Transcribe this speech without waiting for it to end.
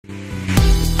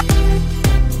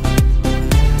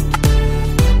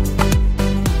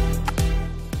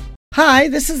Hi,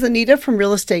 this is Anita from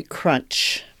Real Estate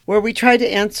Crunch, where we try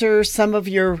to answer some of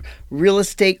your real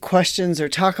estate questions or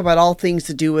talk about all things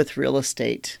to do with real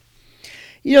estate.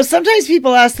 Sometimes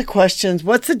people ask the questions,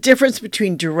 what's the difference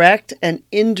between direct and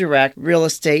indirect real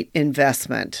estate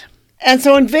investment? And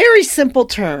so in very simple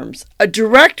terms, a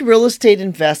direct real estate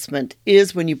investment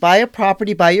is when you buy a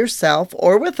property by yourself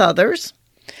or with others,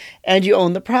 and you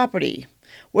own the property.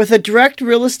 With a direct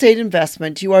real estate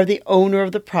investment, you are the owner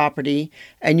of the property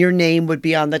and your name would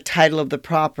be on the title of the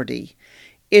property.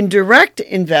 Indirect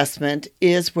investment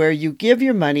is where you give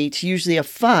your money to usually a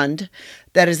fund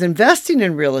that is investing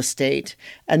in real estate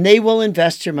and they will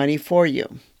invest your money for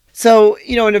you. So,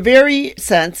 in a very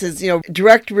sense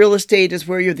direct real estate is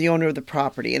where you're the owner of the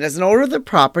property. And as an owner of the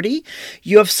property,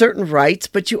 you have certain rights,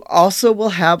 but you also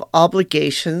will have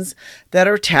obligations that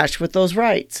are attached with those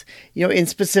rights. And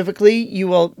specifically, you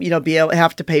will,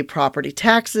 have to pay property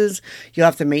taxes. You'll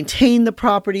have to maintain the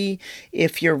property.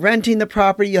 If you're renting the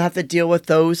property, you'll have to deal with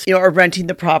those, are renting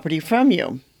the property from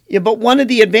you. Yeah, but one of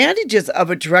the advantages of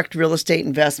a direct real estate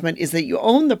investment is that you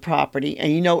own the property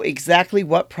and you know exactly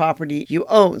what property you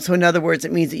own. So in other words,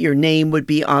 it means that your name would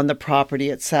be on the property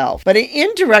itself. But an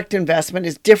indirect investment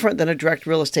is different than a direct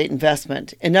real estate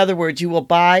investment. In other words, you will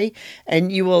buy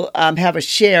and you will have a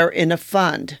share in a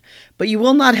fund, but you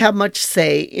will not have much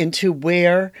say into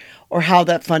where or how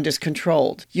that fund is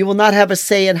controlled. You will not have a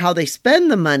say in how they spend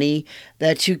the money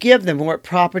that you give them or what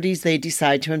properties they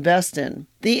decide to invest in.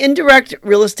 The indirect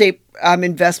real estate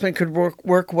investment could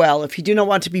work well if you do not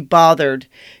want to be bothered,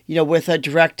 with a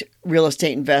direct real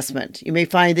estate investment. You may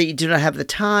find that you do not have the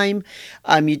time.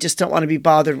 You just don't want to be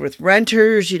bothered with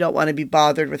renters. You don't want to be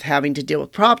bothered with having to deal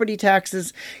with property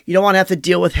taxes. You don't want to have to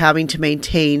deal with having to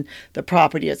maintain the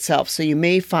property itself. So you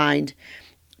may find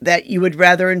that you would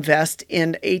rather invest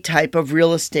in a type of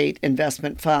real estate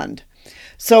investment fund.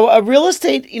 So a real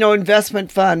estate,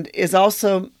 investment fund is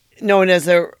also known as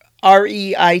a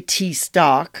REIT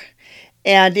stock.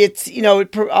 And it's,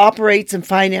 it operates and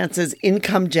finances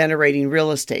income generating real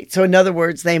estate. So in other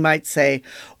words, they might say,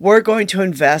 we're going to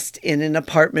invest in an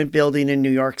apartment building in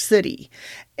New York City.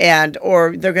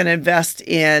 Or they're going to invest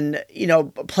in,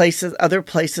 other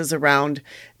places around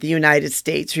the United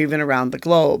States or even around the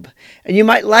globe. And you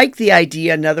might like the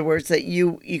idea, in other words, that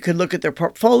you could look at their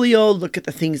portfolio, look at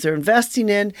the things they're investing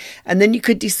in, and then you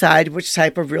could decide which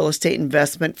type of real estate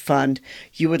investment fund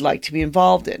you would like to be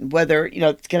involved in. Whether,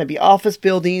 it's going to be office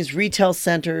buildings, retail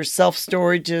centers,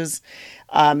 self-storages,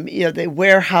 the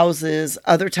warehouses,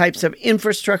 other types of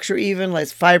infrastructure, even like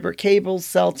fiber cables,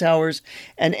 cell towers,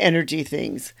 and energy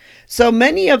things. So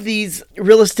many of these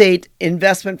real estate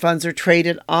investment funds are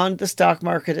traded on the stock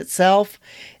market itself.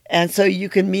 And so you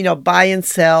can, buy and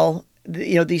sell,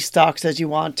 these stocks as you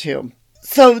want to.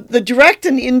 So the direct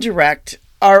and indirect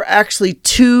are actually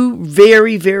two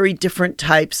very, very different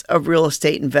types of real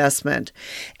estate investment.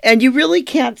 And you really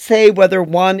can't say whether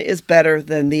one is better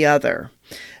than the other.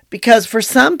 Because for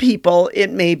some people,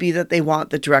 it may be that they want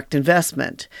the direct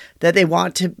investment, that they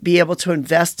want to be able to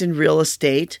invest in real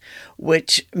estate,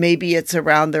 which maybe it's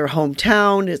around their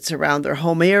hometown, it's around their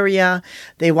home area.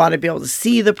 They want to be able to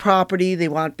see the property. They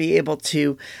want to be able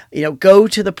to, go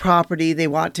to the property. They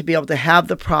want to be able to have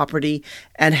the property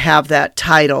and have that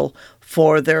title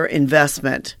for their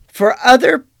investment. For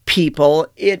other people,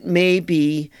 it may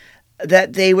be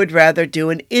that they would rather do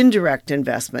an indirect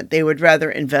investment. They would rather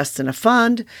invest in a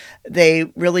fund. They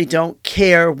really don't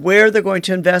care where they're going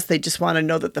to invest. They just want to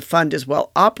know that the fund is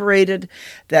well operated,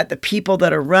 that the people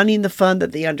that are running the fund,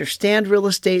 that they understand real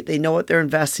estate, they know what they're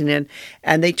investing in,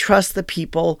 and they trust the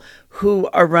people who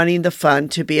are running the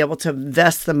fund to be able to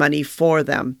invest the money for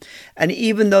them. And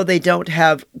even though they don't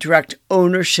have direct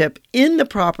ownership in the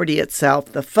property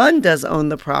itself, the fund does own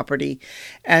the property.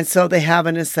 And so they have,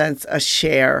 in a sense, a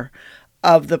share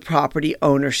of the property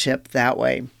ownership that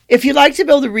way. If you'd like to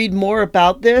be able to read more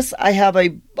about this, I have a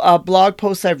blog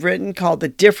post I've written called The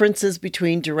Differences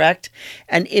Between Direct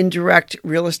and Indirect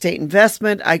Real Estate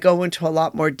Investment. I go into a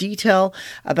lot more detail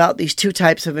about these two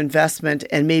types of investment,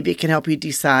 and maybe it can help you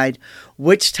decide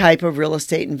which type of real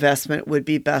estate investment would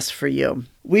be best for you.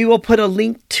 We will put a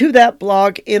link to that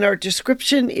blog in our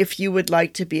description if you would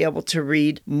like to be able to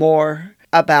read more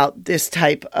about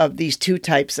these two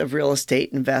types of real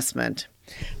estate investment.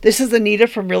 This is Anita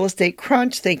from Real Estate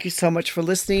Crunch. Thank you so much for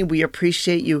listening. We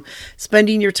appreciate you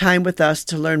spending your time with us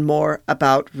to learn more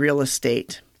about real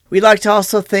estate. We'd like to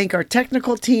also thank our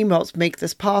technical team who helps make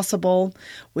this possible.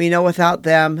 We know without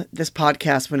them, this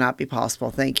podcast would not be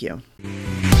possible. Thank you.